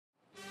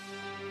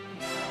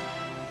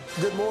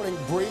Good morning.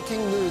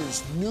 Breaking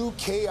news. New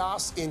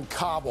chaos in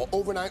Kabul.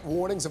 Overnight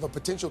warnings of a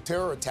potential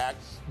terror attack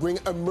bring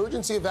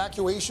emergency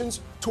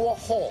evacuations to a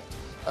halt.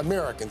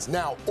 Americans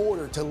now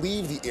ordered to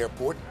leave the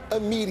airport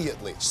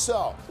immediately.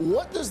 So,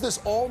 what does this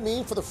all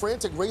mean for the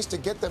frantic race to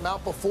get them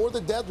out before the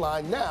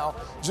deadline, now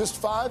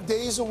just 5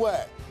 days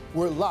away?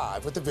 We're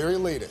live with the very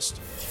latest.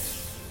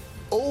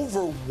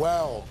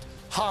 Overwhelmed.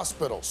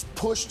 Hospitals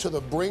pushed to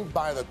the brink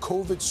by the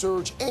COVID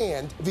surge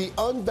and the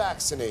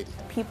unvaccinated.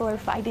 People are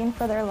fighting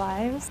for their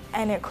lives,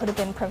 and it could have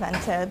been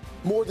prevented.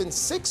 More than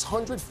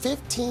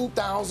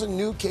 615,000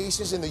 new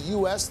cases in the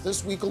U.S.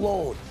 this week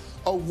alone.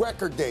 A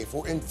record day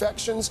for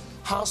infections,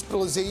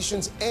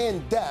 hospitalizations,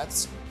 and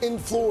deaths in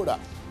Florida.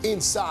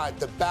 Inside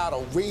the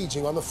battle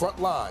raging on the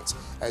front lines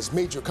as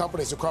major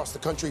companies across the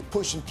country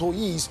push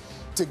employees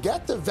to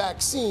get the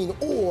vaccine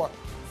or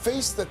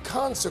face the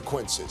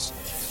consequences.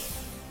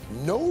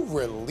 No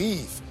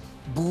relief.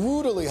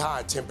 Brutally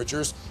high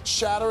temperatures,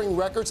 shattering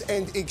records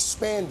and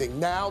expanding.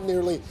 Now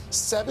nearly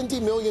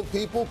 70 million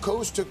people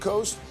coast to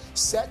coast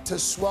set to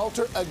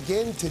swelter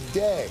again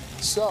today.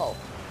 So,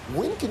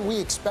 when can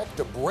we expect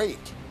a break?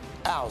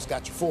 Al's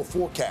got your full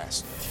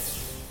forecast.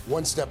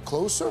 One step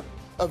closer,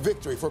 a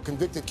victory for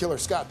convicted killer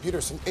Scott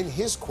Peterson in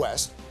his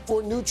quest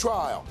for a new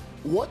trial.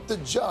 What the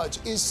judge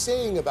is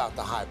saying about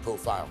the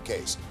high-profile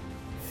case.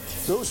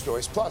 Those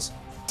stories, plus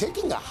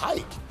taking a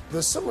hike.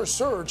 The summer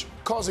surge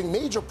causing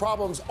major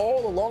problems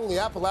all along the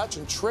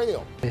Appalachian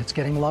Trail. It's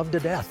getting loved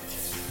to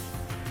death.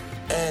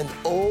 And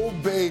oh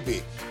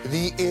baby,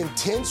 the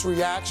intense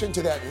reaction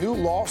to that new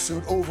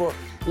lawsuit over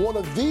one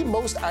of the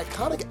most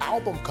iconic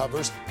album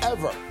covers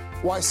ever.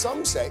 Why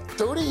some say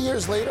 30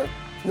 years later,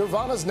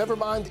 Nirvana's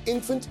Nevermind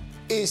Infant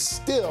is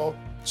still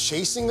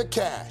chasing the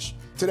cash.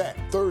 Today,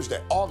 Thursday,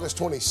 August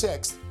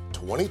 26th,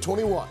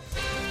 2021.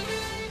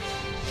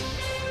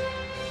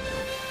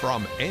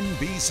 From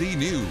NBC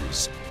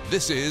News,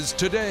 this is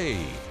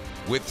Today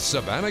with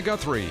Savannah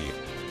Guthrie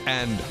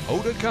and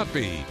Hoda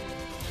Kotb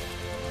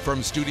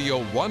from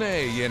Studio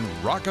 1A in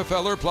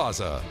Rockefeller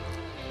Plaza.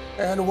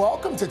 And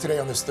welcome to Today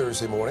on this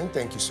Thursday morning.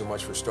 Thank you so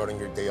much for starting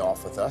your day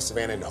off with us.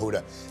 Savannah and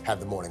Hoda have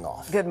the morning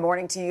off. Good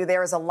morning to you.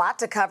 There is a lot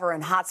to cover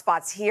in hot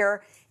spots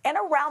here and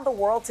around the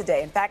world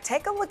today. In fact,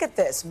 take a look at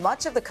this.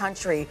 Much of the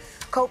country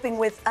coping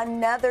with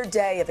another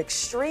day of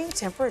extreme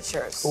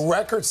temperatures.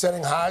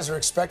 Record-setting highs are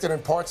expected in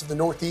parts of the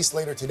Northeast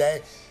later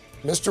today.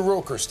 Mr.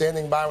 Roker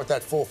standing by with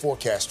that full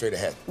forecast straight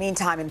ahead.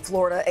 Meantime, in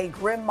Florida, a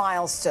grim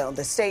milestone.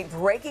 The state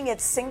breaking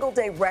its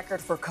single-day record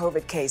for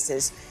COVID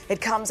cases. It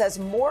comes as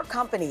more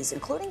companies,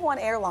 including one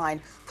airline,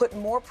 put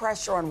more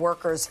pressure on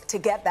workers to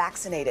get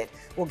vaccinated.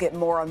 We'll get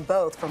more on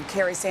both from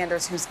Kerry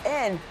Sanders, who's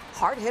in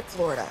hard-hit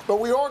Florida. But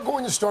we are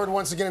going to start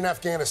once again in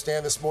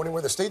Afghanistan this morning,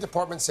 where the State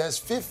Department says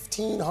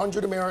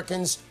 1,500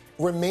 Americans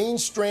remain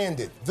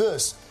stranded.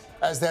 This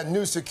as that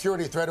new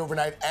security threat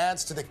overnight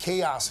adds to the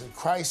chaos and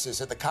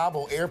crisis at the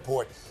Kabul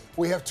airport.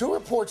 We have two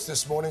reports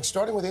this morning,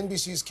 starting with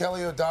NBC's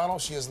Kelly O'Donnell.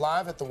 She is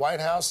live at the White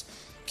House.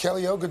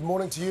 Kelly O, good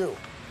morning to you.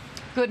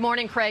 Good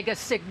morning, Craig. A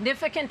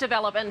significant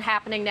development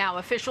happening now.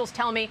 Officials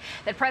tell me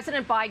that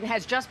President Biden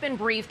has just been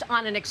briefed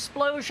on an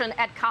explosion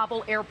at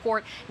Kabul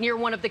airport near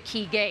one of the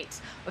key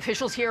gates.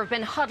 Officials here have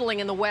been huddling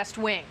in the West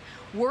Wing.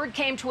 Word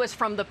came to us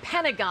from the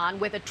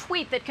Pentagon with a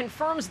tweet that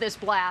confirms this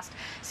blast,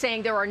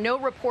 saying there are no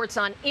reports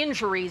on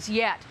injuries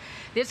yet.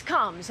 This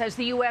comes as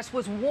the U.S.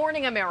 was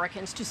warning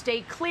Americans to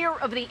stay clear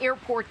of the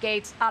airport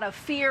gates out of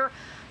fear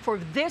for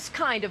this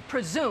kind of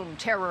presumed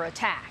terror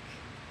attack.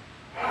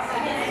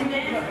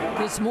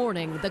 This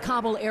morning, the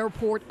Kabul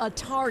airport a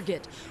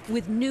target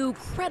with new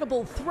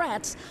credible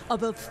threats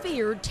of a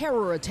feared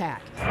terror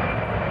attack.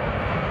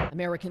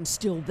 Americans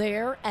still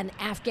there and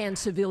Afghan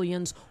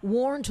civilians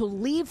warned to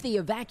leave the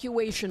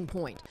evacuation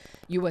point.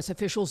 U.S.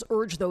 officials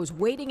urge those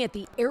waiting at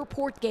the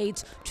airport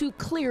gates to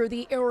clear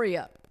the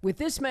area. With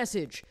this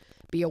message,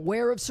 be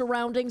aware of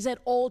surroundings at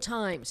all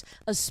times,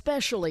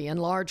 especially in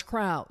large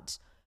crowds.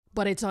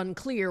 But it's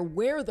unclear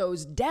where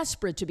those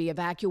desperate to be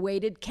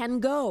evacuated can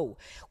go,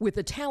 with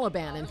the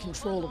Taliban in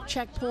control of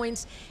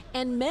checkpoints,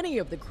 and many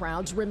of the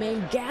crowds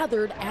remain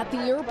gathered at the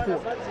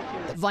airport.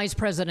 Vice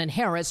President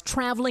Harris,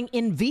 traveling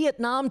in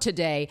Vietnam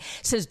today,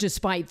 says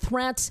despite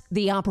threats,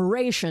 the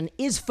operation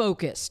is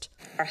focused.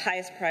 Our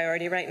highest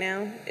priority right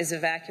now is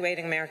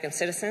evacuating American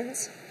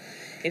citizens,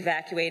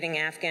 evacuating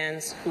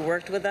Afghans who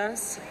worked with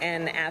us,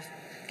 and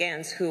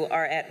Afghans who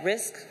are at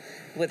risk,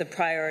 with a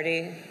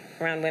priority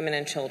around women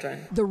and children.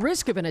 The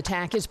risk of an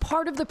attack is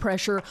part of the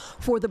pressure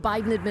for the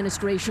Biden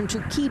administration to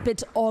keep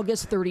its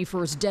August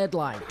 31st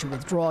deadline to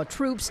withdraw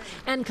troops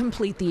and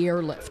complete the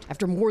airlift.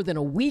 After more than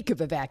a week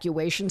of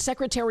evacuation,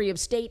 Secretary of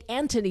State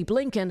Antony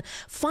Blinken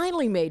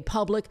finally made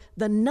public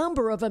the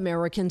number of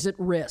Americans at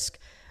risk.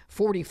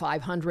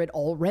 4,500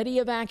 already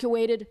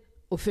evacuated,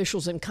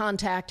 officials in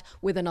contact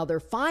with another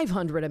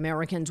 500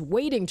 Americans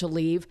waiting to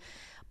leave.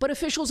 But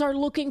officials are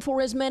looking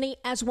for as many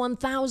as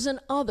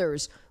 1,000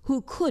 others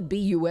who could be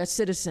U.S.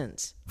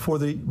 citizens. For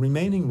the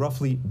remaining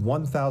roughly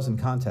 1,000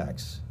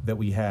 contacts that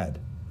we had,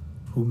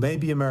 who may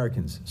be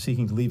Americans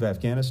seeking to leave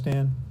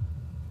Afghanistan,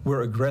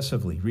 We're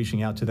aggressively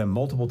reaching out to them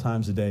multiple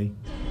times a day.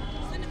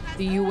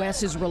 The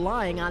U.S. is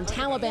relying on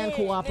Taliban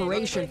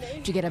cooperation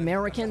to get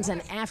Americans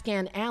and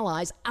Afghan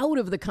allies out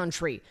of the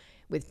country,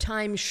 with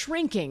time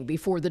shrinking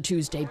before the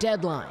Tuesday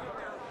deadline.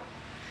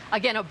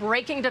 Again, a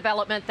breaking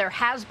development. There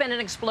has been an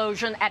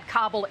explosion at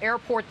Kabul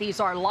airport. These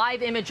are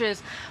live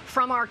images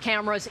from our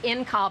cameras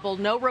in Kabul.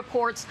 No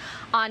reports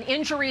on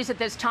injuries at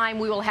this time.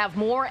 We will have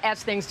more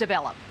as things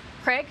develop.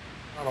 Craig?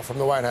 From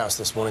the White House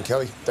this morning.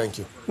 Kelly, thank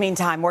you.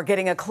 Meantime, we're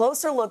getting a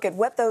closer look at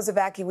what those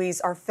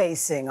evacuees are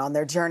facing on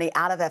their journey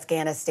out of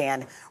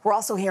Afghanistan. We're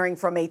also hearing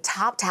from a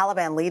top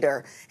Taliban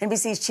leader.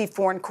 NBC's chief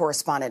foreign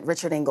correspondent,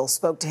 Richard Engel,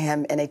 spoke to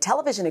him in a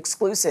television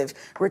exclusive.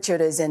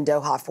 Richard is in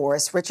Doha for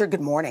us. Richard,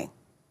 good morning.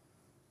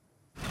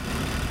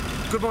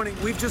 Good morning.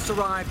 We've just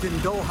arrived in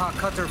Doha,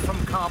 Qatar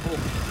from Kabul.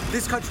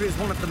 This country is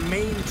one of the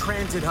main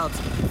transit hubs.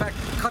 In fact,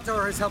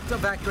 Qatar has helped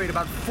evacuate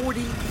about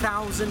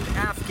 40,000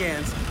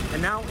 Afghans.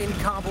 And now in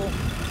Kabul,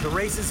 the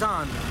race is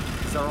on.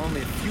 There are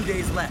only a few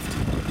days left.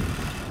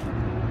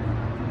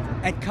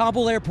 At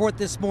Kabul airport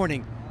this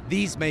morning,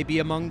 these may be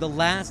among the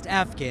last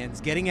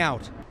Afghans getting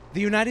out.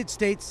 The United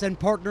States and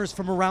partners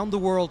from around the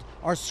world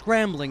are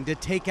scrambling to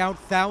take out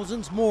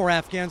thousands more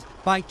Afghans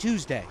by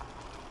Tuesday.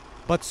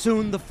 But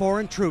soon the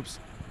foreign troops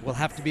will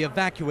have to be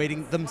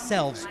evacuating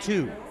themselves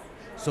too.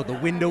 So the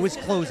window is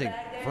closing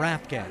for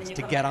Afghans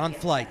to get on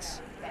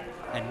flights.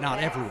 And not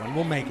everyone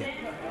will make it.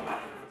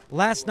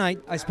 Last night,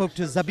 I spoke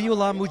to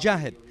Zabiullah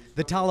Mujahid,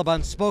 the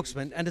Taliban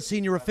spokesman and a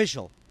senior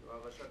official.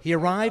 He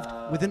arrived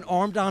with an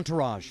armed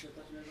entourage.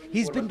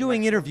 He's been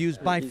doing interviews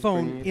by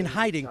phone in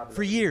hiding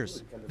for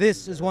years.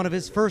 This is one of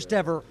his first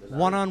ever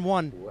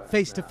one-on-one,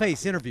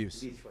 face-to-face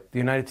interviews. The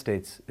United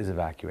States is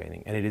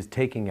evacuating, and it is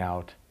taking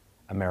out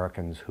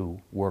Americans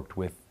who worked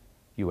with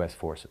U.S.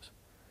 forces.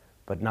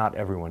 But not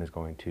everyone is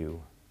going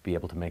to be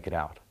able to make it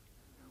out.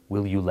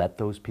 Will you let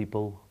those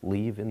people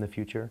leave in the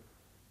future?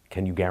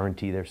 Can you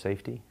guarantee their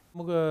safety?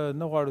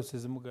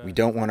 We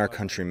don't want our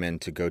countrymen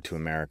to go to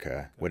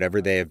America.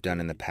 Whatever they have done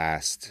in the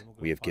past,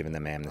 we have given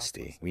them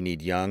amnesty. We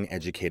need young,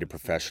 educated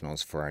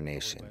professionals for our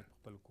nation.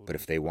 But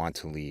if they want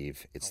to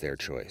leave, it's their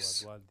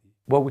choice.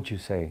 What would you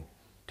say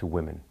to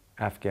women,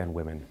 Afghan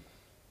women,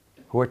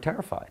 who are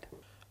terrified?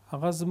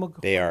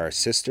 They are our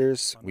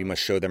sisters. We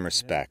must show them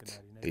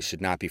respect. They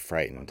should not be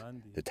frightened.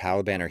 The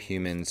Taliban are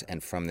humans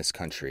and from this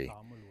country.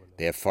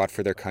 They have fought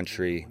for their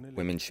country.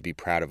 Women should be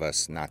proud of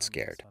us, not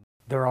scared.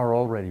 There are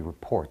already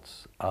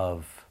reports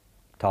of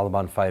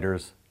Taliban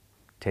fighters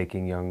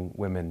taking young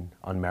women,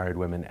 unmarried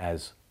women,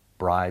 as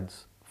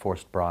brides,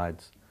 forced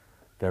brides.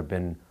 There have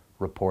been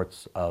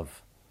reports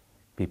of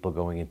people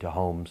going into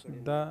homes.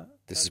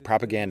 This is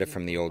propaganda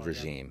from the old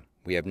regime.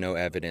 We have no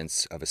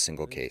evidence of a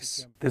single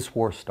case. This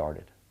war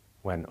started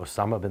when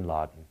Osama bin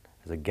Laden,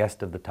 as a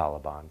guest of the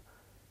Taliban,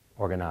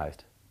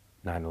 organized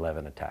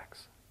 9/11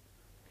 attacks.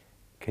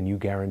 Can you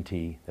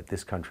guarantee that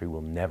this country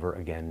will never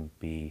again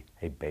be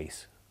a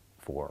base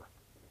for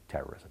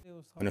terrorism?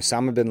 When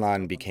Osama bin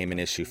Laden became an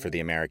issue for the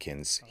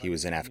Americans, he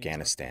was in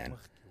Afghanistan.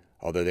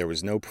 Although there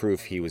was no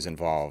proof he was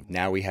involved,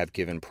 now we have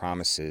given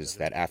promises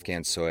that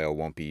Afghan soil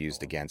won't be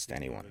used against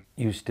anyone.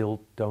 You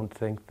still don't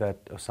think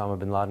that Osama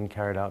bin Laden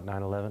carried out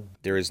 9/11?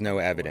 There is no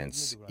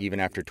evidence. Even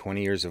after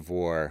 20 years of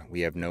war, we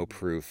have no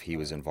proof he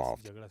was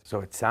involved. So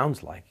it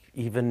sounds like,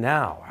 even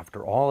now,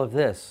 after all of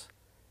this,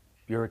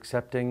 you're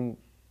accepting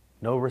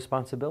no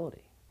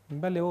responsibility.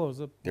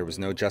 There was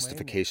no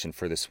justification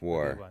for this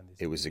war.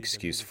 It was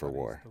excuse for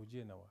war.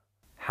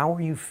 How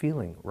are you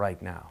feeling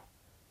right now,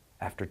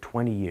 after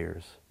 20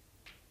 years,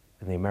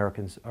 and the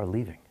Americans are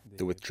leaving?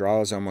 The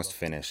withdrawal is almost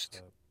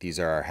finished. These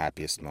are our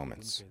happiest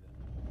moments.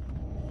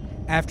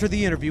 After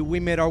the interview, we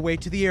made our way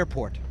to the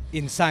airport.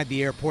 Inside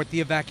the airport,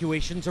 the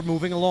evacuations are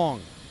moving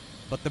along.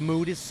 But the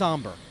mood is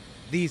somber.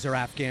 These are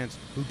Afghans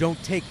who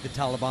don't take the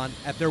Taliban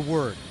at their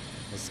word,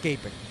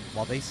 escaping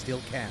while they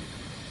still can.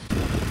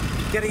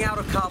 Getting out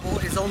of Kabul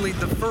is only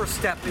the first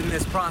step in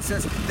this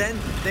process. Then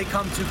they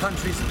come to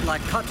countries like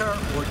Qatar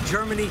or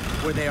Germany,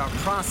 where they are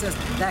processed.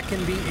 That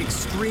can be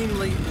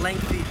extremely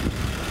lengthy.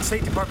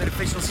 State Department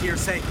officials here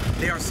say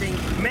they are seeing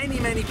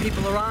many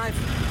people arrive.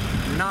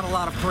 Not a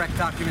lot of correct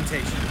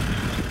documentation.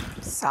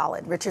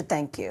 Solid. Richard,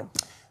 thank you.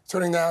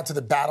 Turning now to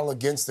the battle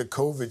against the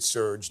COVID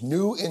surge.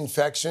 New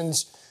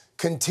infections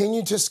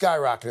continue to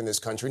skyrocket in this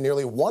country.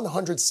 Nearly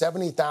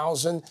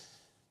 170,000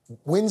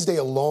 Wednesday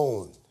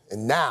alone.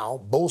 And now,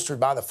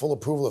 bolstered by the full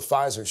approval of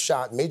Pfizer's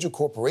shot, major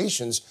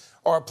corporations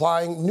are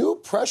applying new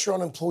pressure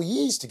on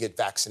employees to get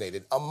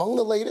vaccinated. Among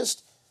the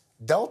latest,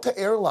 Delta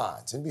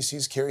Airlines.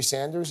 NBC's Kerry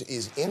Sanders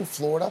is in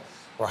Florida,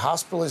 where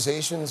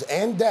hospitalizations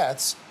and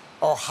deaths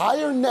are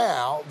higher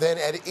now than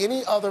at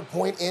any other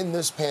point in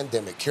this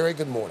pandemic. Kerry,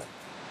 good morning.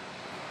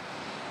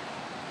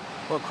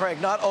 Well,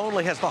 Craig, not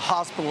only has the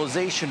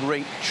hospitalization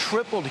rate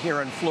tripled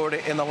here in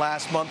Florida in the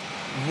last month,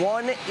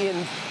 1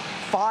 in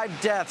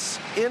 5 deaths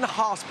in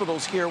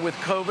hospitals here with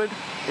COVID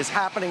is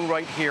happening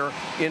right here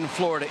in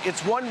Florida.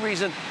 It's one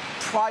reason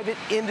private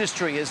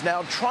industry is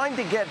now trying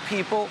to get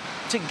people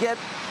to get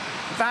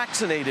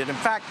vaccinated. In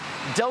fact,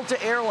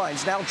 Delta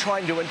Airlines now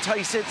trying to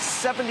entice its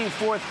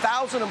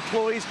 74,000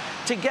 employees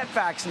to get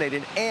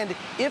vaccinated. And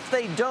if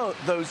they don't,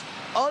 those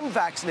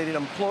unvaccinated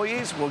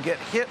employees will get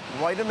hit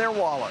right in their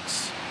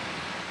wallets.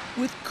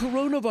 With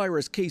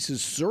coronavirus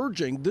cases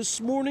surging, this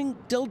morning,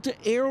 Delta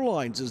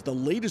Airlines is the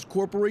latest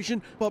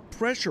corporation put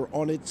pressure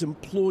on its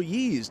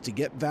employees to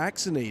get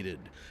vaccinated.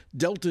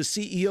 Delta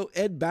CEO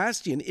Ed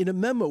Bastian in a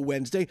memo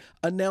Wednesday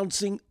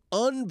announcing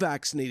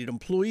unvaccinated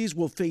employees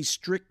will face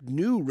strict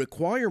new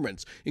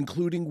requirements,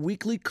 including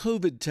weekly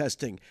COVID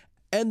testing.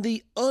 And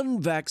the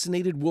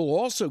unvaccinated will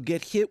also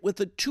get hit with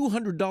a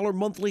 $200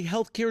 monthly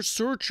healthcare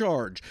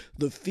surcharge,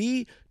 the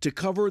fee to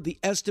cover the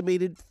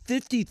estimated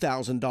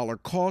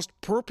 $50,000 cost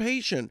per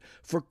patient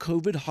for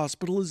COVID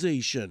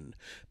hospitalization.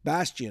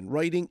 Bastian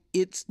writing,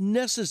 it's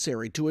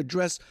necessary to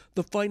address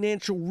the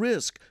financial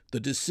risk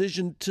the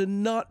decision to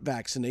not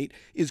vaccinate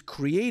is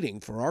creating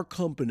for our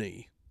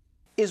company.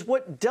 Is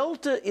what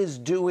Delta is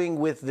doing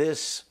with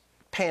this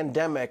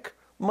pandemic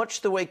much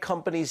the way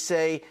companies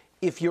say,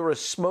 if you're a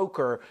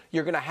smoker,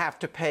 you're going to have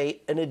to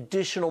pay an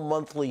additional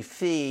monthly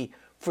fee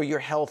for your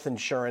health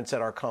insurance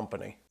at our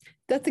company?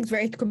 That's a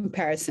great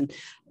comparison.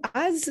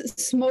 As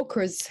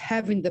smokers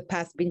have in the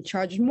past been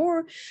charged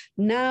more,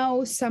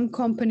 now some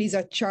companies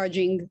are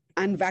charging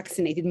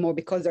unvaccinated more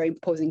because they're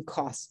imposing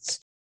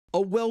costs.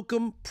 A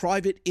welcome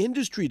private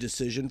industry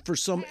decision for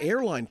some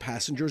airline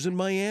passengers in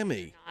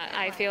Miami.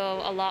 I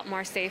feel a lot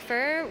more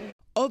safer.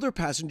 Other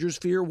passengers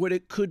fear what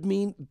it could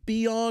mean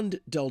beyond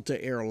Delta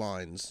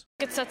Airlines.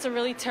 It sets a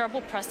really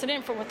terrible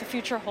precedent for what the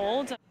future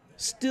holds.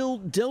 Still,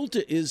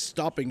 Delta is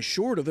stopping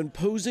short of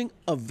imposing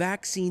a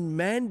vaccine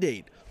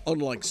mandate,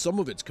 unlike some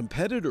of its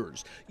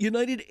competitors.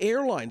 United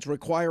Airlines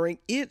requiring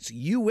its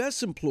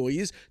U.S.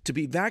 employees to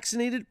be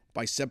vaccinated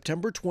by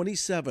September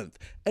 27th,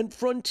 and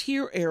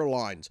Frontier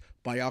Airlines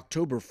by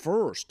October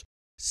 1st.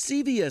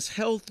 CVS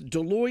Health,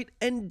 Deloitte,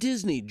 and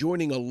Disney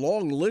joining a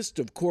long list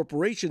of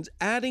corporations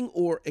adding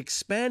or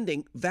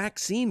expanding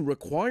vaccine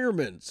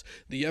requirements.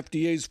 The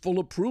FDA's full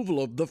approval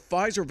of the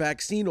Pfizer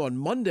vaccine on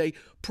Monday,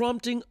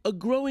 prompting a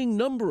growing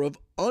number of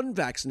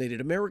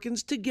unvaccinated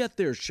Americans to get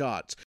their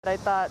shots. I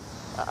thought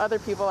other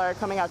people are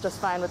coming out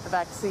just fine with the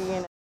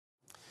vaccine.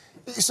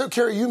 So,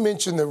 Carrie, you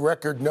mentioned the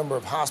record number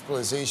of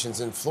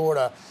hospitalizations in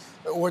Florida.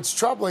 What's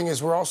troubling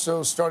is we're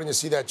also starting to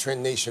see that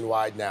trend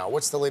nationwide now.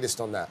 What's the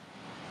latest on that?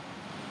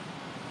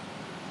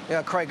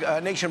 Yeah, Craig,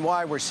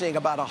 nationwide, we're seeing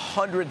about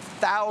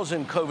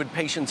 100,000 COVID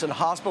patients in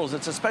hospitals.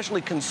 It's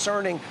especially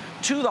concerning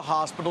to the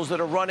hospitals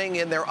that are running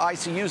in their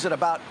ICUs at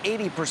about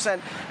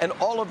 80%. And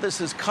all of this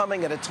is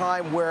coming at a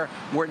time where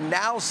we're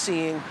now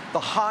seeing the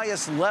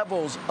highest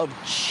levels of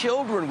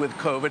children with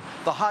COVID,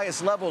 the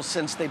highest levels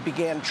since they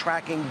began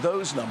tracking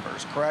those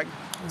numbers, Craig?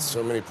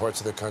 So many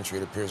parts of the country,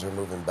 it appears, are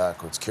moving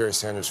backwards. Carrie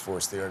Sanders for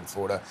us there in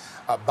Florida.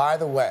 By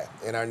the way,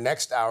 in our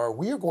next hour,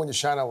 we are going to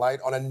shine a light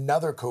on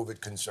another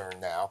COVID concern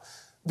now.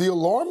 The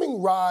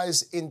alarming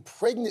rise in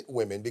pregnant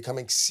women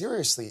becoming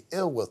seriously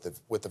ill with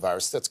the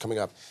virus. That's coming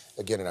up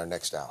again in our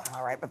next hour.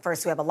 All right, but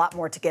first we have a lot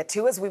more to get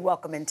to as we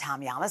welcome in Tom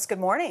Yamas. Good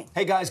morning.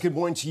 Hey, guys, good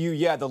morning to you.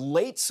 Yeah, the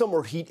late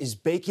summer heat is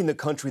baking the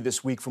country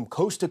this week from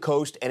coast to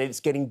coast, and it's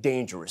getting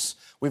dangerous.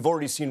 We've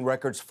already seen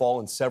records fall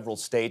in several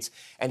states,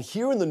 and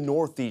here in the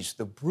Northeast,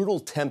 the brutal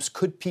temps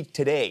could peak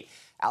today.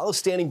 Al is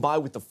standing by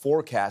with the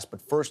forecast,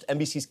 but first,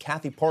 NBC's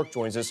Kathy Park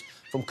joins us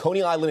from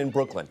Coney Island in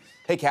Brooklyn.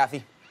 Hey,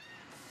 Kathy.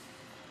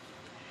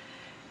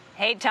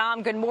 Hey,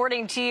 Tom, good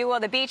morning to you.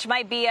 Well, the beach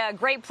might be a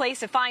great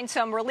place to find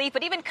some relief,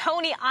 but even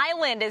Coney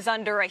Island is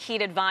under a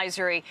heat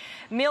advisory.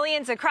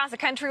 Millions across the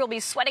country will be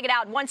sweating it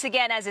out once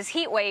again as this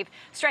heat wave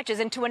stretches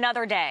into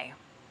another day.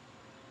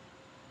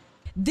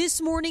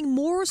 This morning,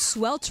 more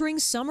sweltering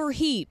summer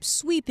heat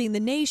sweeping the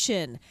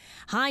nation.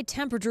 High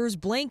temperatures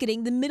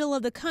blanketing the middle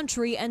of the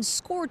country and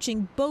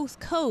scorching both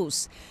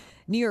coasts.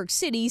 New York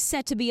City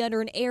set to be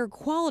under an air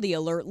quality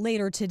alert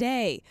later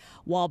today,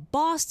 while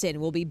Boston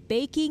will be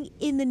baking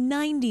in the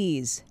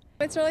 90s.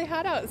 It's really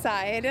hot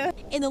outside.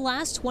 In the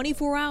last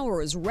 24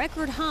 hours,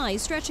 record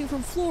highs stretching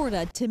from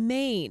Florida to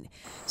Maine.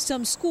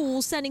 Some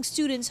schools sending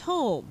students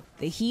home.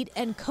 The heat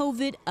and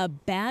COVID, a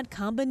bad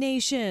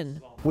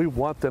combination. We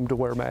want them to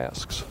wear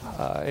masks,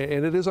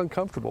 and it is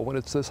uncomfortable when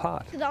it's this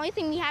hot. The only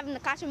thing we have in the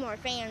classroom are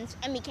fans,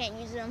 and we can't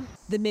use them.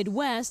 The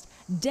Midwest,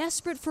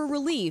 desperate for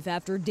relief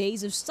after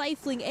days of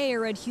stifling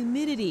air and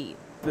humidity.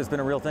 It's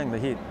been a real thing, the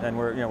heat, and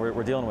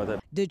we're dealing with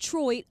it.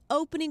 Detroit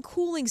opening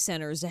cooling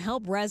centers to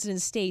help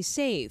residents stay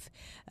safe.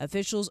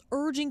 Officials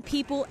urging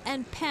people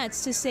and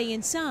pets to stay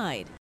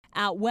inside.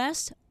 Out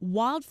west,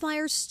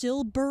 wildfires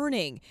still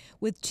burning,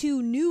 with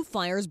 2 new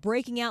fires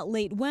breaking out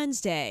late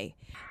Wednesday.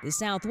 The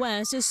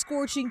Southwest is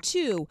scorching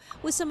too,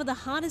 with some of the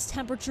hottest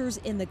temperatures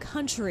in the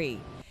country.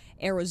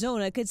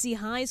 Arizona could see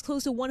highs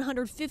close to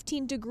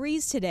 115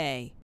 degrees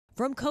today.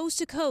 From coast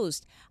to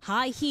coast,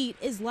 high heat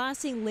is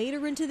lasting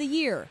later into the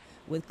year,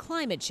 with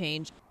climate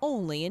change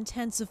only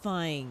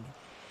intensifying.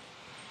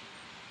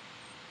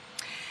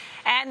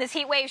 And this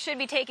heat wave should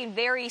be taken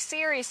very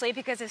seriously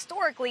because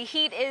historically,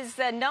 heat is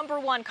the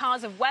 #1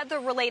 cause of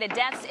weather-related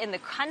deaths in the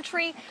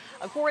country.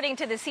 According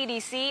to the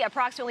CDC,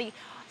 approximately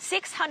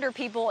 600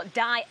 people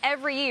die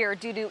every year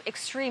due to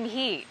extreme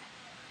heat.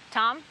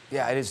 Tom?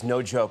 Yeah, it is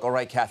no joke. All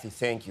right, Kathy,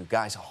 thank you.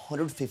 Guys,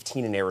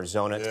 115 in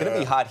Arizona. It's going to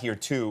be hot here,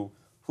 too.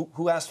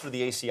 Who asked for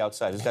the AC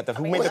outside?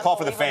 Who made the call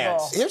for the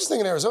fans? Here's the thing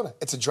in Arizona.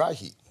 It's a dry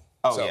heat.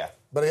 Oh, yeah.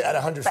 But at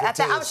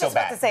 115, I was just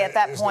about to say, at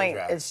that point,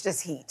 it's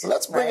just heat.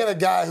 Let's bring in a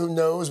guy who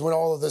knows when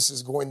all of this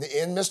is going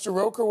to end. Mr.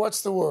 Roker,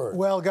 what's the word?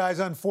 Well, guys,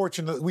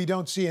 unfortunately, we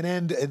don't see an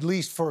end, at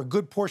least for a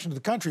good portion of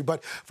the country.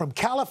 But from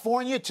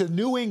California to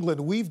New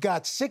England, we've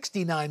got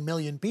 69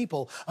 million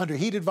people under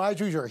heat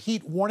advisories or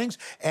heat warnings.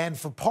 And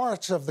for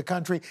parts of the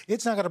country,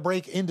 it's not going to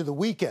break into the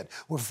weekend.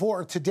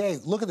 For today,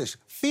 look at this.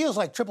 Feels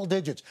like triple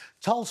digits.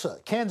 Tulsa,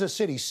 Kansas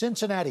City,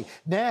 Cincinnati,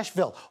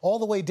 Nashville, all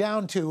the way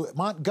down to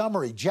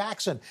Montgomery,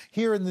 Jackson,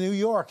 here in New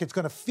York. It's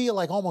going to feel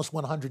like almost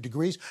 100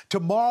 degrees.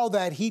 Tomorrow,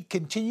 that heat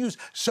continues.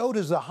 So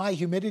does the high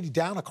humidity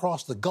down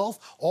across the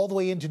Gulf, all the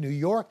way into New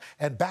York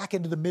and back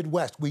into the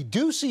Midwest. We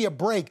do see a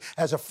break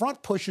as a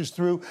front pushes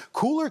through.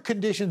 Cooler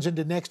conditions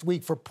into next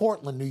week for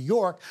Portland, New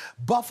York.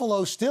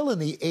 Buffalo still in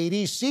the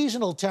 80s.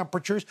 Seasonal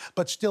temperatures,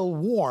 but still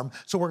warm.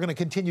 So we're going to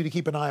continue to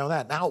keep an eye on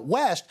that. Now, out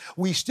west,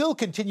 we still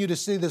continue to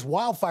see this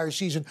wildfire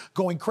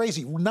going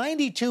crazy.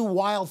 92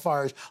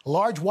 wildfires,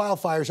 large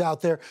wildfires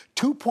out there,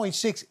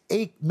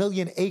 2.68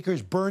 million acres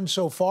burned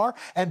so far.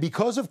 And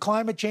because of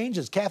climate change,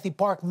 as Kathy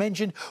Park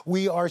mentioned,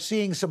 we are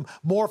seeing some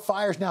more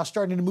fires now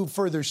starting to move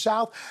further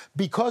south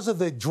because of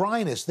the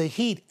dryness, the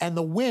heat, and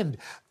the wind.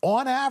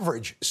 On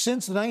average,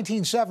 since the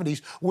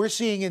 1970s, we're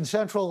seeing in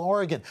Central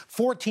Oregon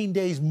 14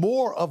 days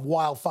more of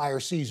wildfire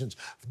seasons.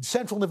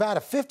 Central Nevada,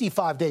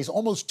 55 days,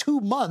 almost 2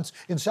 months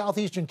in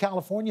southeastern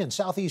California and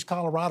southeast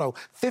Colorado,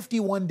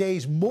 51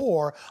 days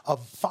more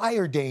of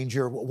fire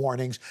danger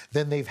warnings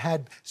than they've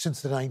had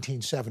since the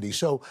 1970s.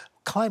 So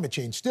climate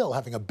change still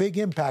having a big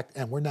impact,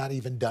 and we're not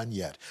even done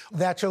yet.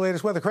 That's your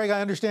latest weather. Craig, I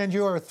understand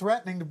you are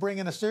threatening to bring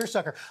in a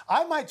seersucker.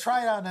 I might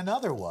try it on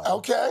another one.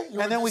 Okay.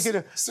 And then we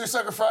could...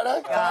 Seersucker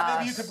Friday?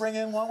 Maybe you could bring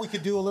in one. We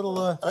could do a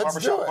little...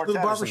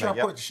 barbershop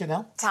quartet.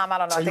 Chanel? Tom, I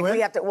don't know. I think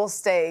we have to... We'll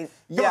stay...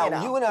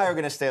 Yeah, you and I are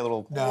going to stay a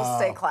little... We'll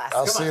stay classy.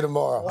 I'll see you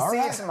tomorrow. We'll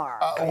see you tomorrow.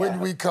 When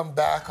we come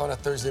back on a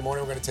Thursday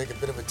morning, we're going to take a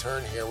bit of a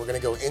turn here. We're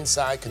going to go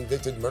inside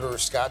convicted murderer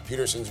Scott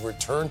Peterson's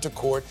return to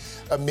court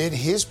amid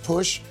his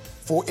push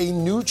for a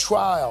new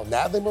trial.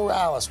 Natalie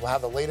Morales will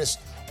have the latest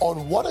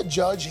on what a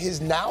judge has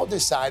now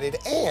decided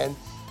and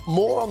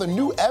more on the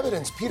new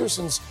evidence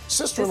Peterson's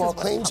sister-in-law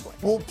claims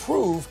will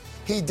prove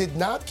he did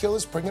not kill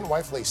his pregnant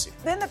wife, Lacey.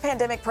 Then the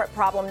pandemic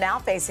problem now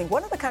facing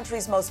one of the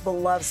country's most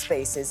beloved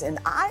spaces, an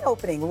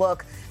eye-opening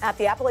look at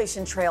the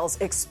Appalachian Trail's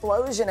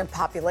explosion in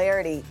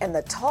popularity and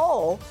the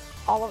toll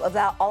all of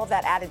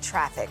that added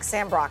traffic.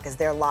 Sam Brock is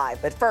there live.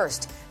 But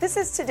first, this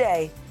is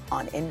Today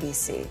on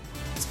NBC.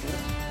 It's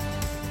beautiful.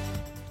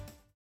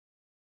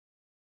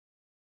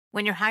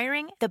 When you're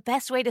hiring, the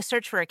best way to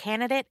search for a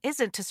candidate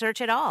isn't to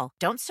search at all.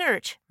 Don't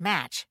search,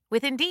 match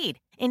with Indeed.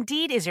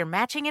 Indeed is your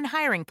matching and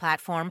hiring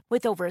platform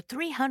with over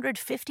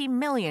 350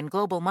 million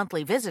global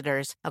monthly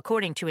visitors,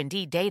 according to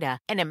Indeed data,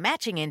 and a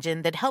matching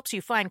engine that helps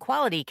you find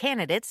quality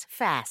candidates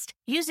fast.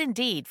 Use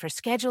Indeed for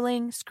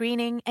scheduling,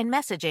 screening, and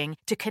messaging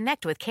to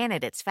connect with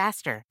candidates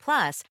faster.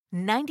 Plus,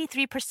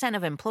 93%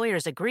 of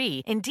employers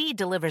agree Indeed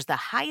delivers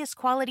the highest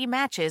quality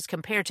matches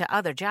compared to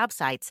other job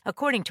sites,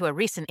 according to a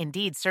recent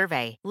Indeed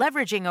survey.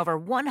 Leveraging over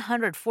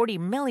 140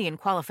 million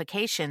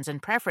qualifications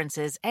and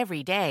preferences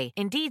every day,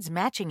 Indeed's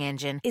matching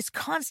engine is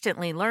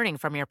constantly learning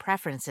from your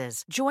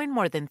preferences. Join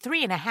more than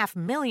 3.5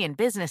 million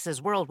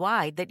businesses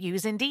worldwide that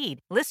use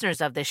Indeed.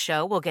 Listeners of this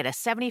show will get a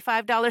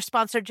 $75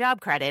 sponsored job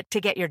credit to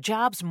get your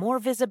jobs more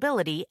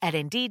visibility at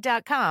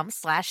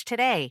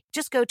Indeed.com/today.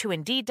 Just go to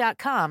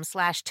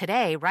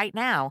Indeed.com/today right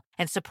now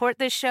and support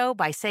this show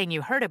by saying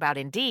you heard about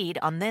Indeed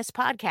on this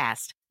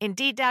podcast.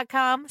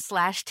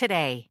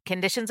 Indeed.com/today.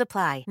 Conditions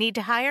apply. Need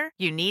to hire?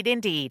 You need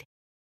Indeed.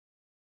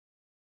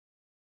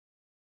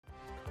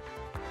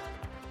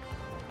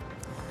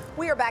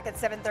 We are back at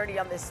 7:30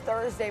 on this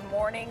Thursday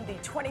morning, the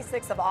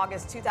 26th of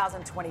August,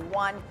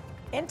 2021,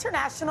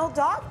 International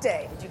Dog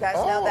Day. Did you guys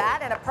know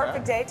that? And a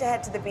perfect day to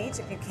head to the beach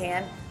if you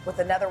can, with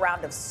another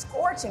round of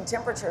scorching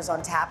temperatures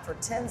on tap for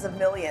tens of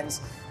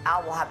millions.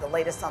 Al will have the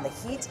latest on the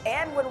heat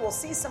and when we'll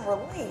see some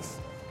relief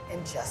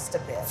in just a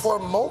bit. For a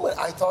moment,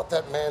 I thought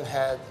that man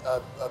had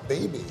a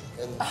baby.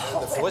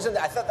 Wasn't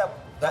I think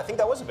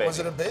that was a baby. Was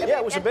it a baby? Yeah,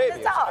 it was a baby.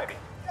 It's a dog.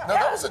 No,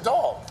 that was a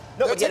dog.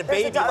 No, but he had a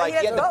baby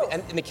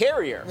in the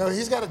carrier. No,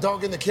 he's got a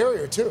dog in the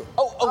carrier, too.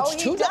 Oh,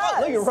 it's two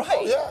dogs? No, you're right.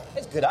 Oh, yeah.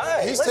 It's good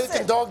eyes. He's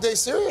taking Dog Day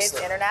seriously.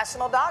 It's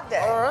International Dog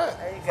Day. All right.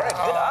 There you go.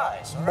 Good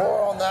eyes.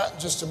 More on that in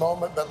just a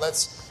moment, but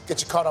let's get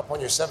you caught up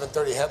on your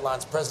 7:30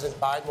 headlines. President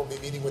Biden will be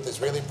meeting with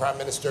Israeli Prime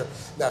Minister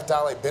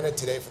Naftali Bennett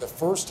today for the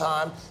first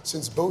time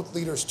since both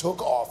leaders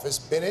took office.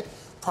 Bennett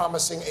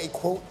promising a,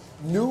 quote,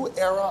 new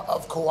era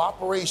of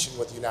cooperation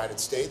with the United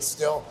States.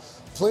 Still,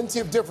 plenty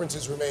of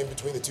differences remain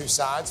between the two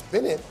sides.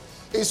 Bennett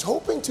is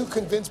hoping to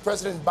convince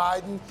President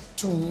Biden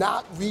to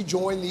not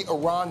rejoin the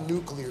Iran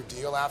nuclear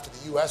deal after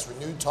the U.S.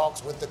 renewed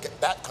talks with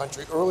that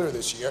country earlier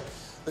this year.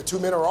 The two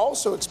men are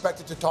also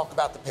expected to talk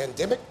about the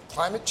pandemic,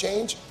 climate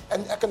change,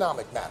 and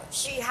economic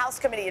matters. The House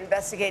committee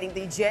investigating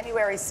the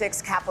January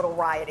 6th Capitol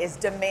riot is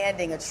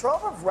demanding a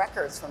trove of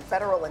records from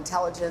federal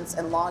intelligence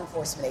and law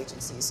enforcement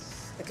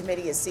agencies. The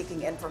committee is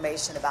seeking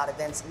information about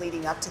events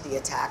leading up to the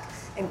attack,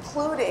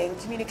 including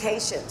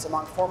communications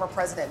among former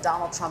President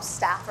Donald Trump's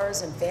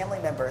staffers and family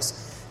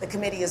members. The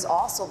committee is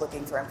also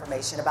looking for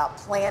information about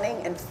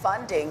planning and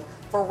funding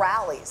for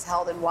rallies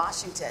held in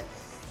Washington.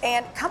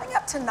 And coming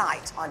up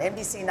tonight on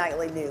NBC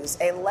Nightly News,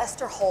 a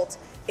Lester Holt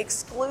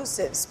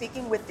exclusive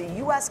speaking with the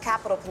U.S.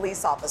 Capitol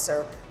Police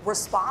officer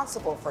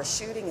responsible for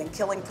shooting and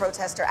killing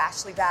protester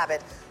Ashley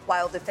Babbitt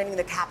while defending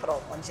the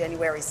Capitol on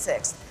January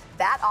 6th.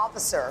 That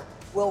officer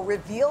will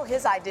reveal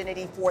his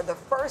identity for the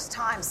first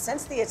time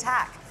since the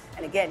attack.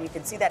 And again, you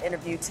can see that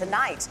interview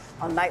tonight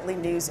on Nightly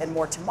News and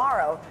more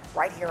tomorrow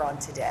right here on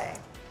Today.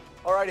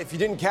 All right, if you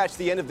didn't catch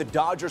the end of the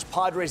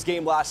Dodgers-Padres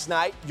game last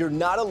night, you're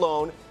not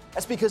alone.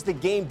 That's because the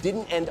game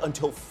didn't end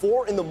until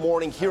 4 in the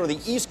morning here on the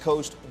East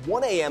Coast,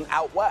 1 a.m.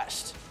 out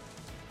west.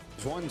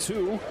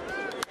 1-2.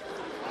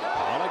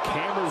 Pollock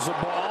hammers the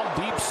ball,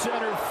 deep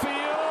center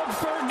field.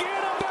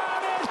 Forget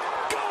about it.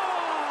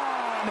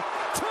 Gone!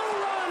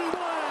 Two-run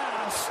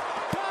blast.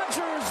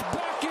 Dodgers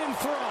back in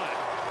front.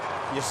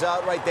 You saw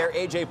it right there.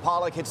 A.J.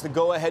 Pollock hits the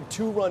go-ahead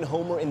 2-run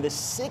homer in the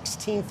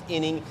 16th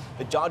inning.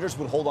 The Dodgers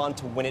would hold on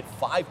to win it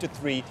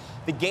 5-3.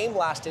 The game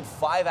lasted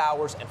 5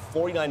 hours and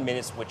 49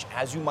 minutes, which,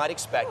 as you might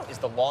expect, is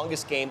the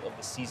longest game of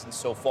the season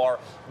so far.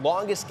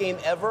 Longest game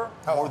ever,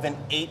 more than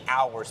 8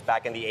 hours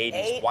back in the 80s.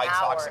 8 White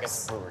Sox hours.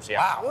 against the Brewers. Yeah.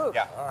 Wow.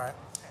 Yeah. All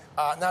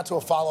right. Now to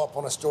a follow-up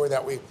on a story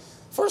that we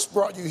first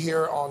brought you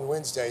here on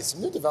Wednesday.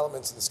 Some new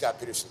developments in the Scott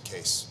Peterson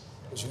case.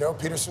 As you know,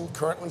 Peterson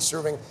currently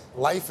serving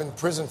life in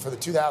prison for the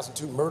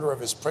 2002 murder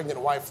of his pregnant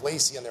wife,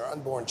 Lacey, and their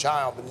unborn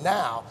child. But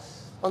now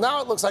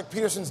it looks like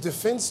Peterson's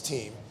defense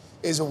team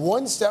is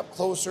one step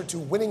closer to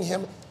winning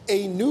him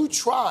a new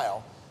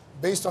trial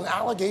based on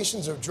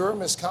allegations of juror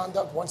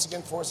misconduct. Once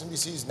again, for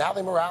NBC's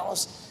Natalie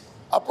Morales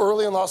up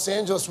early in Los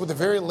Angeles with the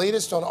very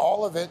latest on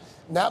all of it.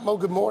 Natmo,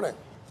 good morning.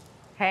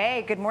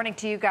 Hey, good morning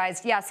to you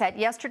guys. Yes, at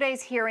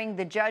yesterday's hearing,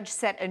 the judge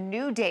set a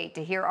new date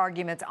to hear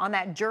arguments on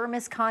that juror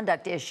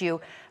misconduct issue,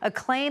 a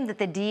claim that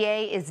the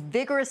DA is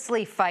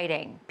vigorously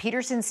fighting.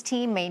 Peterson's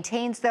team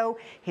maintains, though,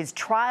 his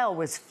trial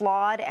was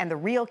flawed and the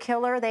real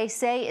killer, they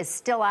say, is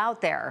still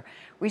out there.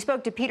 We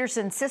spoke to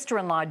Peterson's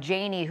sister-in-law,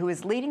 Janie, who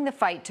is leading the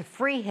fight to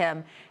free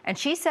him, and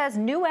she says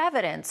new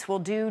evidence will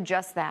do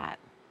just that.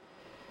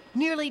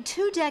 Nearly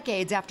 2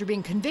 decades after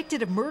being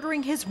convicted of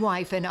murdering his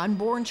wife and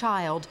unborn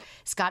child,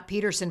 Scott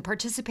Peterson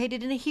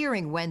participated in a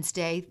hearing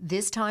Wednesday,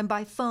 this time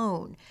by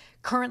phone.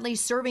 Currently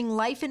serving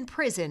life in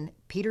prison,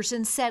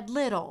 Peterson said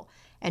little,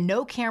 and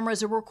no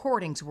cameras or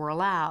recordings were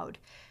allowed.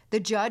 The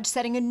judge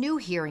setting a new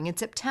hearing in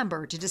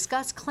September to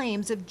discuss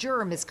claims of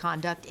juror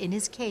misconduct in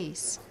his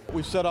case.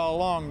 We've said all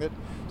along that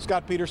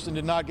Scott Peterson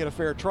did not get a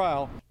fair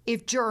trial.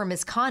 If juror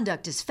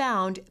misconduct is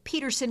found,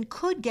 Peterson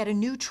could get a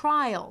new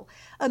trial,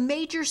 a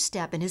major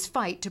step in his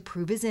fight to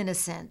prove his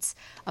innocence,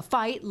 a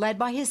fight led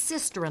by his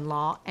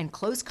sister-in-law and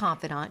close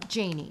confidant,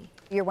 Janie.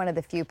 You're one of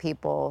the few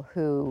people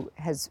who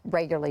has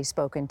regularly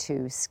spoken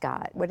to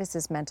Scott. What is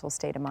his mental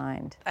state of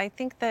mind? I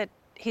think that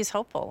he's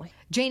hopeful.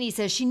 Janie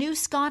says she knew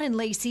Scott and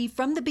Lacey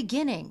from the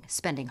beginning,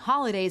 spending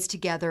holidays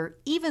together,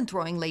 even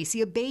throwing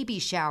Lacey a baby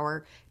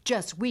shower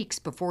just weeks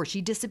before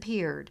she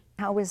disappeared.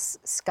 How was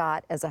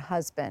Scott as a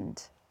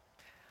husband?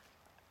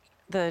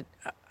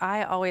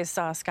 I always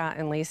saw Scott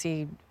and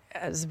Lacey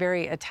as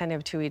very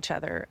attentive to each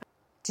other.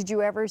 Did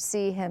you ever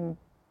see him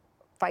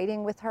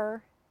fighting with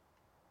her?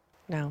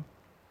 No.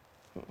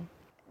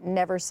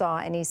 Never saw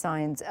any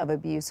signs of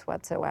abuse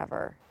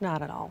whatsoever?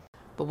 Not at all.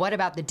 But what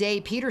about the day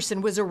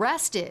Peterson was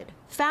arrested,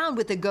 found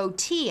with a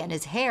goatee and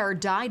his hair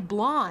dyed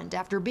blonde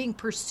after being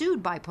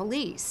pursued by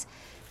police?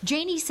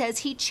 Janie says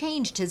he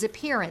changed his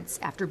appearance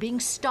after being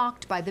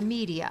stalked by the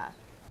media.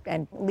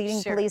 And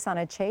leading police on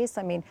a chase?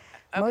 I mean,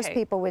 most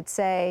people would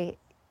say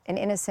an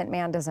innocent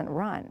man doesn't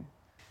run.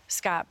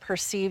 Scott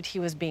perceived he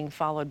was being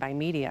followed by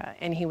media,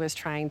 and he was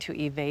trying to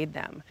evade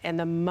them. And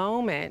the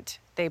moment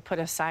they put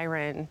a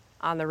siren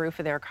on the roof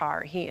of their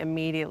car, he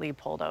immediately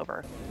pulled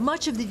over.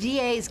 Much of the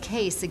DA's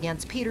case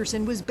against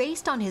Peterson was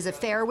based on his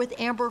affair with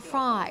Amber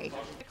Frey,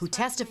 who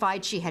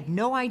testified she had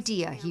no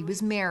idea he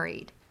was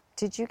married.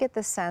 Did you get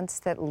the sense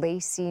that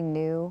Lacey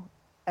knew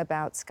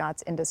about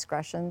Scott's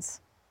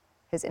indiscretions,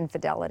 his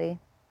infidelity?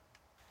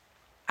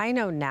 I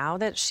know now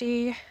that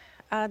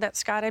that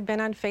Scott had been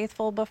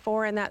unfaithful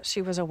before and that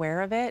she was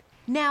aware of it.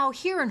 Now,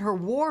 here in her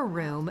war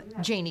room,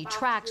 Janie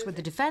tracks what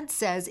the defense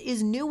says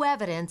is new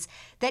evidence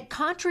that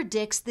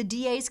contradicts the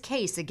DA's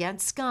case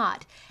against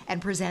Scott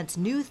and presents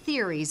new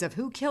theories of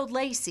who killed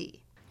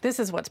Lacey. This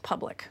is what's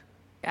public.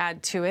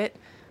 Add to it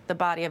the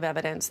body of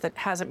evidence that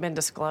hasn't been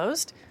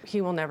disclosed.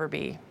 He will never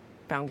be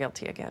found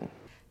guilty again.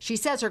 She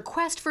says her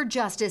quest for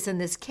justice in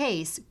this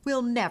case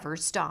will never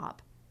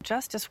stop.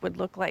 Justice would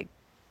look like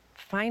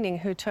finding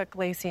who took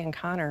Lacey and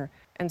Connor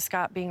and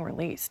Scott being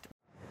released.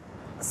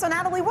 So,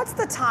 Natalie, what's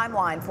the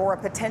timeline for a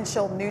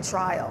potential new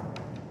trial?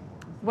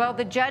 Well,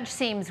 the judge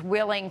seems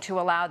willing to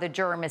allow the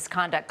juror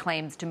misconduct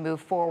claims to move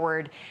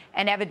forward.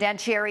 An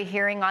evidentiary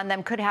hearing on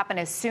them could happen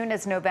as soon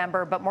as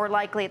November, but more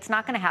likely it's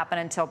not going to happen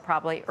until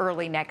probably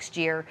early next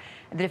year.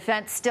 The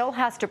defense still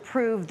has to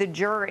prove the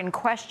juror in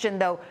question,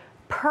 though,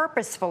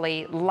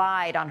 purposefully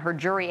lied on her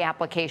jury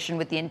application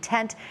with the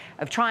intent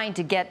of trying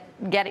to get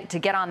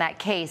on that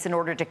case in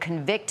order to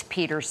convict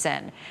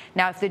Peterson.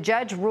 Now, if the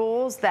judge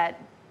rules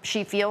that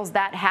she feels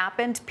that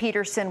happened,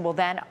 Peterson will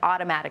then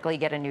automatically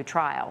get a new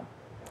trial.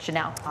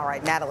 Chanel. All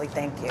right, Natalie,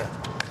 thank you.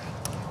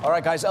 All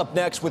right, guys, up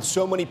next, with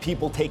so many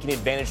people taking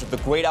advantage of the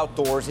great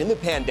outdoors in the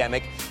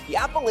pandemic, the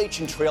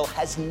Appalachian Trail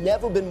has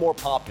never been more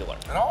popular.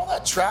 And all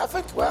that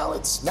traffic, well,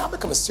 it's now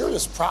become a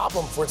serious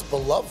problem for its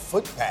beloved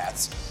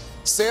footpaths.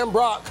 Sam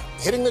Brock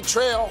hitting the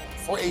trail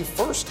for a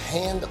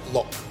first-hand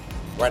look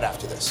right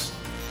after this.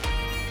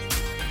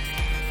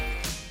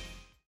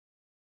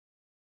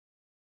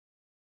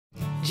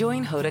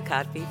 Join Hoda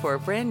Kotb for a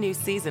brand new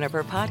season of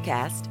her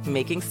podcast,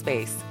 Making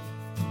Space.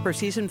 For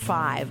Season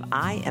 5,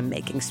 I am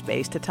making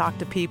space to talk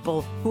to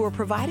people who are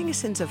providing a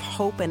sense of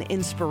hope and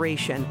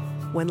inspiration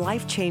when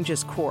life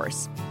changes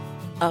course.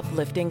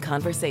 Uplifting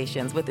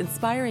conversations with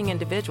inspiring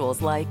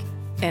individuals like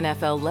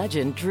NFL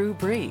legend Drew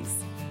Brees,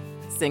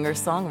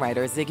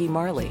 singer-songwriter Ziggy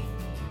Marley,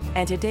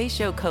 and Today's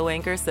Show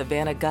co-anchor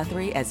Savannah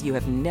Guthrie as you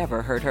have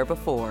never heard her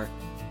before.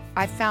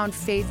 I found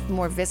faith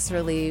more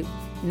viscerally,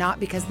 not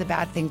because the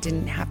bad thing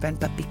didn't happen,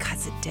 but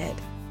because it did.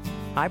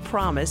 I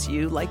promise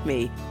you, like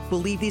me, will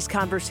leave these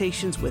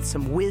conversations with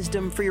some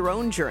wisdom for your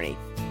own journey,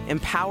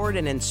 empowered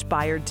and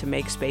inspired to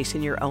make space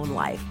in your own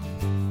life.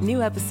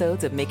 New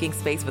episodes of Making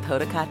Space with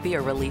Hoda Kotb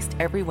are released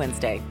every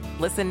Wednesday.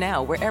 Listen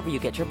now wherever you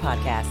get your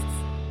podcasts.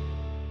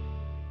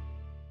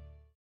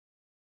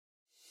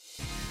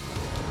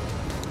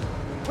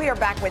 We are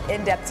back with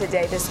In Depth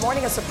today. This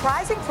morning, a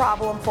surprising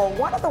problem for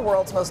one of the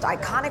world's most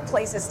iconic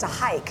places to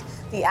hike.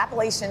 The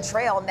Appalachian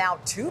Trail, now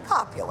too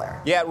popular.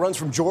 Yeah, it runs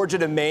from Georgia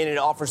to Maine and it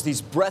offers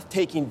these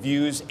breathtaking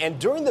views. And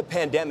during the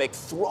pandemic,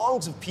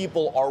 throngs of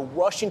people are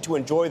rushing to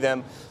enjoy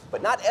them.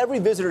 But not every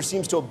visitor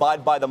seems to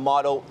abide by the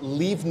motto,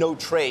 leave no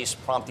trace,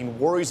 prompting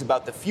worries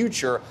about the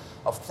future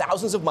of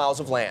thousands of miles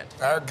of land.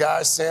 Our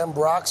guy Sam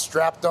Brock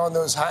strapped on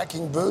those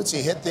hiking boots.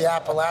 He hit the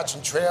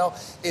Appalachian Trail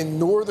in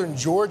northern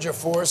Georgia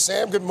for us.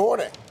 Sam, good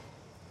morning.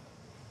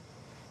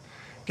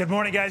 Good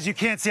morning, guys. You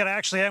can't see it. I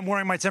actually am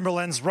wearing my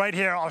Timberlands right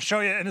here. I'll show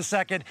you in a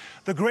second.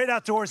 The great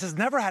outdoors has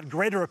never had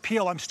greater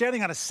appeal. I'm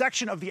standing on a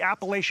section of the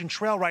Appalachian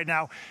Trail right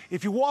now.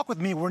 If you walk with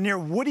me, we're near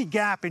Woody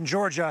Gap in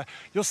Georgia.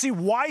 You'll see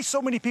why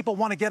so many people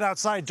want to get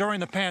outside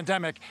during the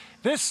pandemic.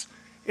 This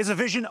is a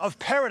vision of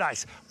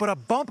paradise, but a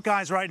bump,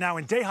 guys, right now,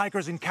 and day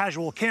hikers and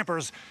casual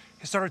campers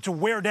has started to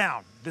wear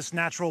down this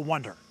natural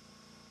wonder.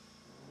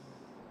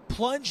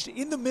 Plunged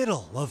in the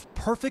middle of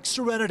perfect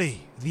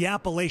serenity, the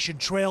Appalachian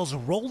Trail's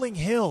rolling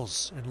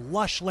hills and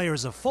lush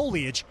layers of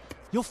foliage,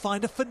 you'll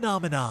find a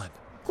phenomenon.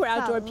 We're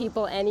outdoor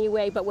people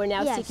anyway, but we're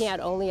now seeking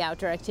out only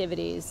outdoor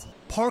activities.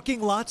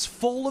 Parking lots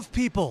full of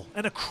people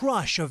and a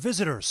crush of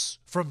visitors.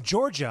 From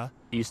Georgia.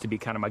 It used to be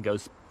kind of my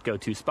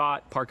go-to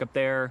spot, park up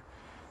there,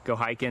 go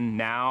hiking.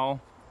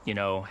 Now,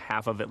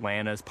 half of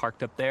Atlanta is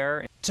parked up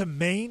there. To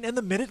Maine and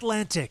the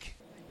Mid-Atlantic.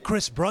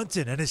 Chris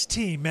Brunton and his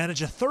team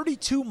manage a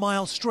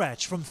 32-mile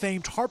stretch from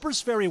famed Harpers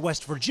Ferry,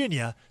 West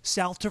Virginia,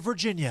 south to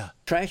Virginia.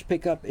 Trash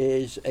pickup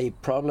is a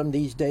problem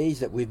these days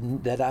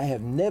that I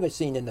have never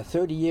seen in the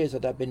 30 years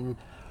that I've been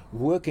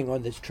working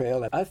on this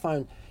trail. I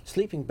found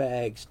sleeping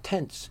bags,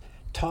 tents,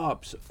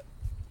 tarps,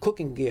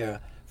 cooking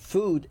gear,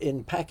 food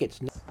in packets.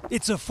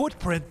 It's a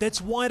footprint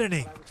that's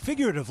widening,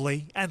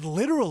 figuratively and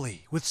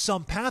literally, with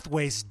some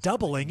pathways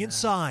doubling in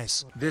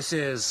size. This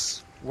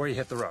is where you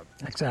hit the road.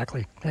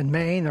 Exactly. In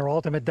Maine, their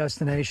ultimate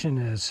destination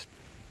is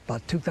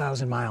about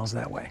 2,000 miles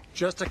that way.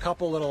 Just a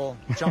couple little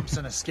jumps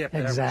and a skip.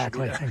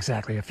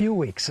 Exactly. A few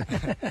weeks.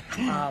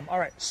 All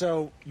right,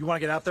 so you want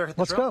to get out there?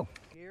 Let's go.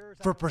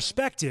 For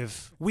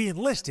perspective, we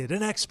enlisted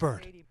an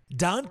expert.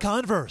 Don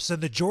Converse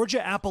and the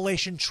Georgia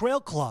Appalachian Trail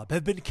Club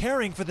have been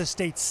caring for the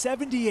state's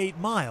 78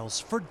 miles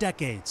for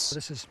decades.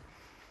 This is,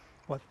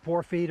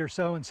 4 feet or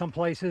so in some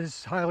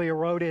places, highly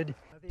eroded.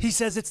 He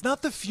says it's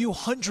not the few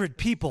hundred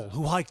people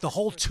who hike the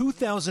whole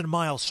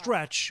 2,000-mile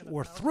stretch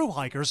or through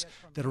hikers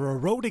that are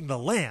eroding the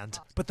land,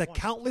 but the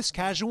countless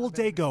casual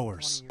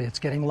daygoers. It's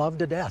getting loved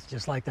to death,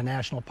 just like the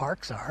national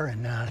parks are,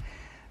 and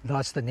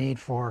thus the need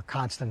for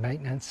constant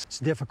maintenance. It's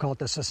difficult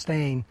to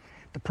sustain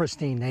the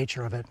pristine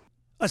nature of it.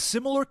 A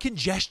similar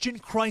congestion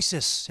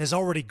crisis has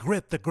already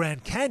gripped the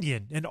Grand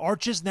Canyon and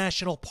Arches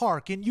National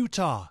Park in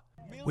Utah,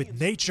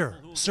 with nature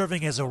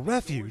serving as a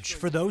refuge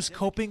for those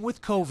coping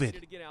with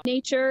COVID.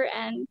 Nature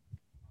and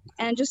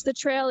just the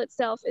trail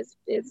itself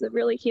is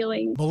really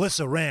healing.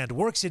 Melissa Rand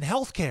works in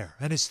healthcare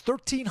and is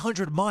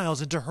 1,300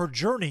 miles into her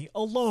journey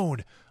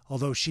alone,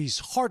 although she's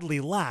hardly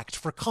lacked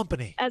for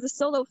company. As a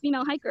solo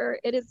female hiker,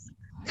 it is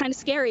kind of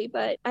scary,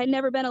 but I've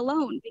never been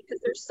alone because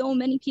there's so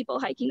many people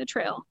hiking the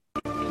trail.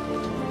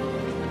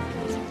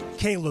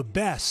 Caleb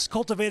Bess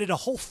cultivated a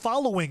whole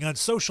following on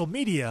social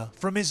media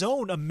from his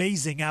own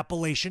amazing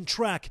Appalachian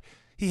trek.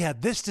 He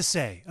had this to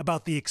say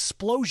about the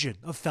explosion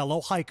of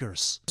fellow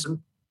hikers.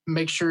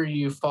 Make sure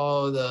you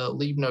follow the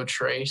leave no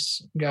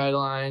trace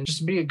guideline.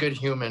 Just be a good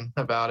human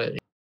about it.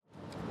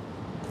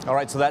 All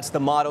right, so that's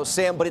the motto,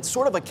 Sam, but it's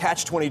sort of a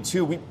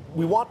catch-22.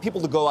 We want people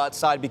to go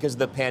outside because of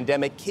the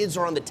pandemic. Kids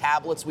are on the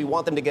tablets. We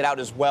want them to get out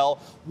as well.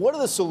 What are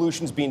the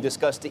solutions being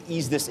discussed to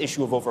ease this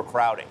issue of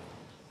overcrowding?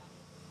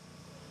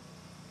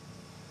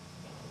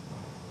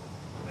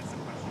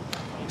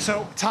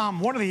 So,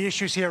 Tom, one of the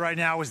issues here right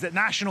now is that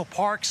national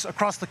parks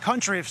across the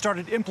country have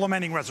started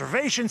implementing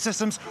reservation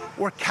systems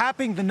or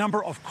capping the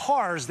number of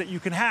cars that you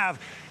can have.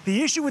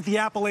 The issue with the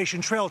Appalachian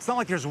Trail, it's not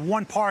like there's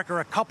one park or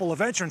a couple of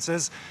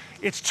entrances.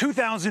 It's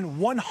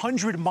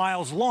 2,100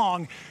 miles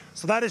long.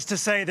 So that is to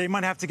say they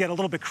might have to get a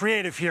little bit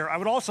creative here. I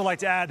would also like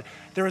to add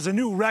there is a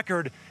new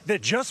record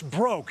that just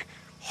broke.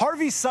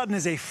 Harvey Sutton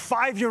is a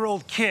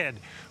 5-year-old kid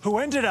who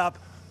ended up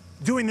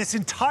doing this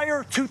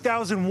entire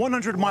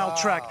 2,100-mile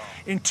trek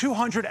in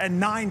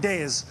 209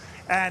 days.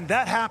 And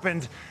that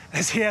happened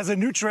as he has a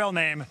new trail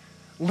name,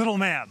 Little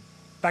Man.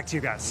 Back to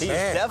you guys. He's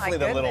definitely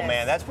the little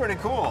man. That's pretty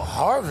cool.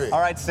 Harvey. All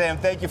right, Sam,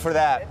 thank you for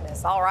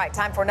that. All right,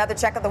 time for another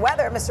check of the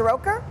weather. Mr.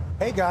 Roker?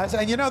 Hey, guys.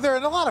 And, you know, there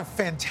are a lot of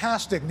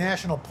fantastic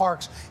national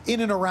parks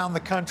in and around the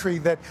country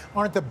that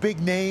aren't the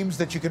big names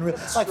that you can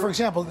really... Like, for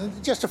example,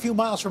 just a few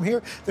miles from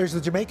here, there's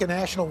the Jamaica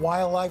National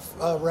Wildlife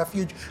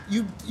Refuge.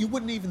 You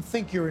wouldn't even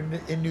think you're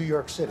in New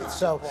York City.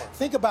 So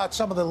think about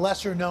some of the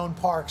lesser-known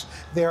parks.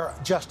 They're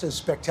just as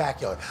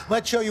spectacular.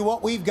 Let's show you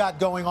what we've got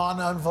going on.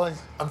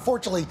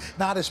 Unfortunately,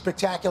 not as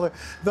spectacular.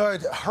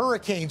 The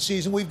hurricane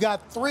season, we've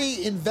got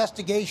 3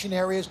 investigation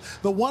areas.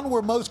 The one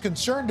we're most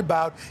concerned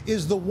about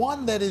is the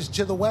one that is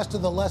to the west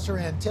of the Lesser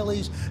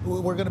Antilles.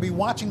 We're going to be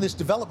watching this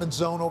development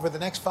zone over the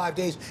next 5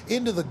 days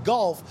into the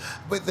Gulf.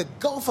 But the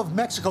Gulf of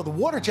Mexico, the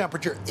water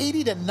temperature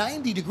 80 to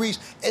 90 degrees,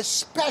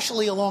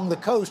 especially along the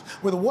coast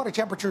where the water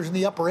temperature is in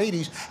the upper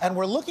 80s. And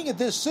we're looking at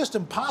this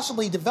system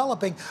possibly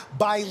developing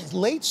by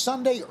late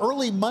Sunday,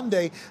 early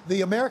Monday.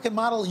 The American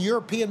model,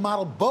 European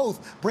model,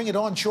 both bring it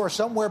onshore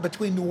somewhere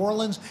between New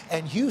Orleans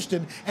and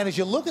Houston. And as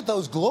you look at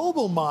those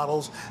global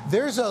models,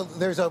 there's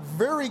a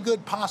very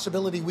good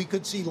possibility we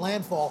could see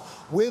landfall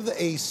with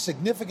a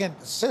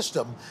significant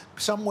system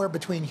somewhere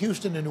between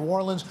Houston and New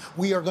Orleans.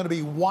 We are going to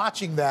be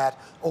watching that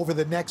over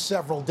the next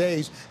several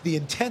days. The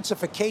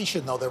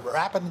intensification, though, the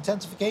rapid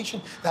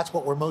intensification, that's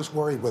what we're most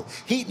worried with.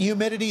 Heat and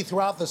humidity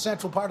throughout the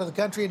central part of the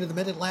country into the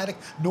mid-Atlantic,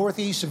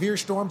 northeast, severe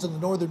storms in the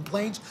northern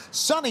plains,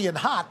 sunny and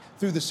hot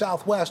through the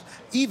southwest,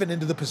 even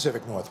into the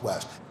Pacific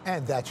Northwest.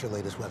 And that's your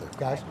latest weather,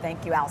 guys.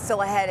 Thank you, Al.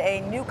 Still ahead,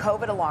 a new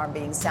COVID alarm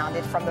being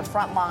sounded from the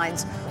front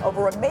lines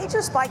over a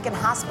major spike in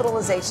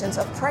hospitalizations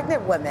of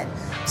pregnant women.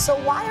 So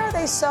why are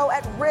they so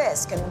at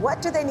risk, and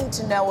what do they need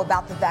to know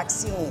about the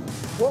vaccine?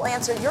 We'll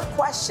answer your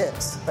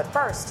questions, but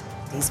first,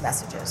 these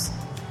messages.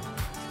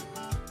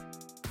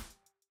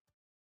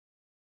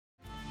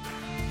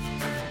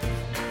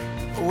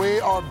 We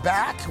are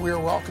back. We are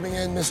welcoming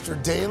in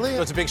Mr. Daly.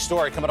 So it's a big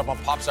story coming up on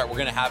Popstart. We're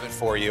going to have it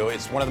for you.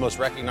 It's one of the most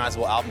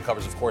recognizable album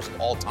covers, of course, of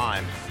all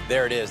time.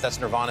 There it is. That's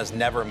Nirvana's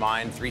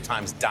Nevermind, 3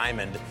 times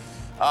Diamond.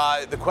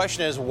 The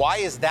question is, why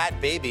is that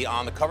baby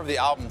on the cover of the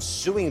album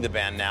suing the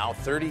band now,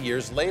 30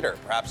 years later?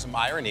 Perhaps some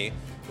irony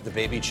with the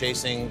baby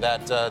chasing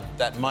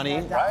that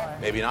money.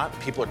 Right? Maybe not.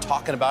 People are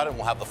talking about it, and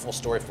we'll have the full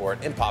story for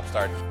it in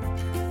Popstart.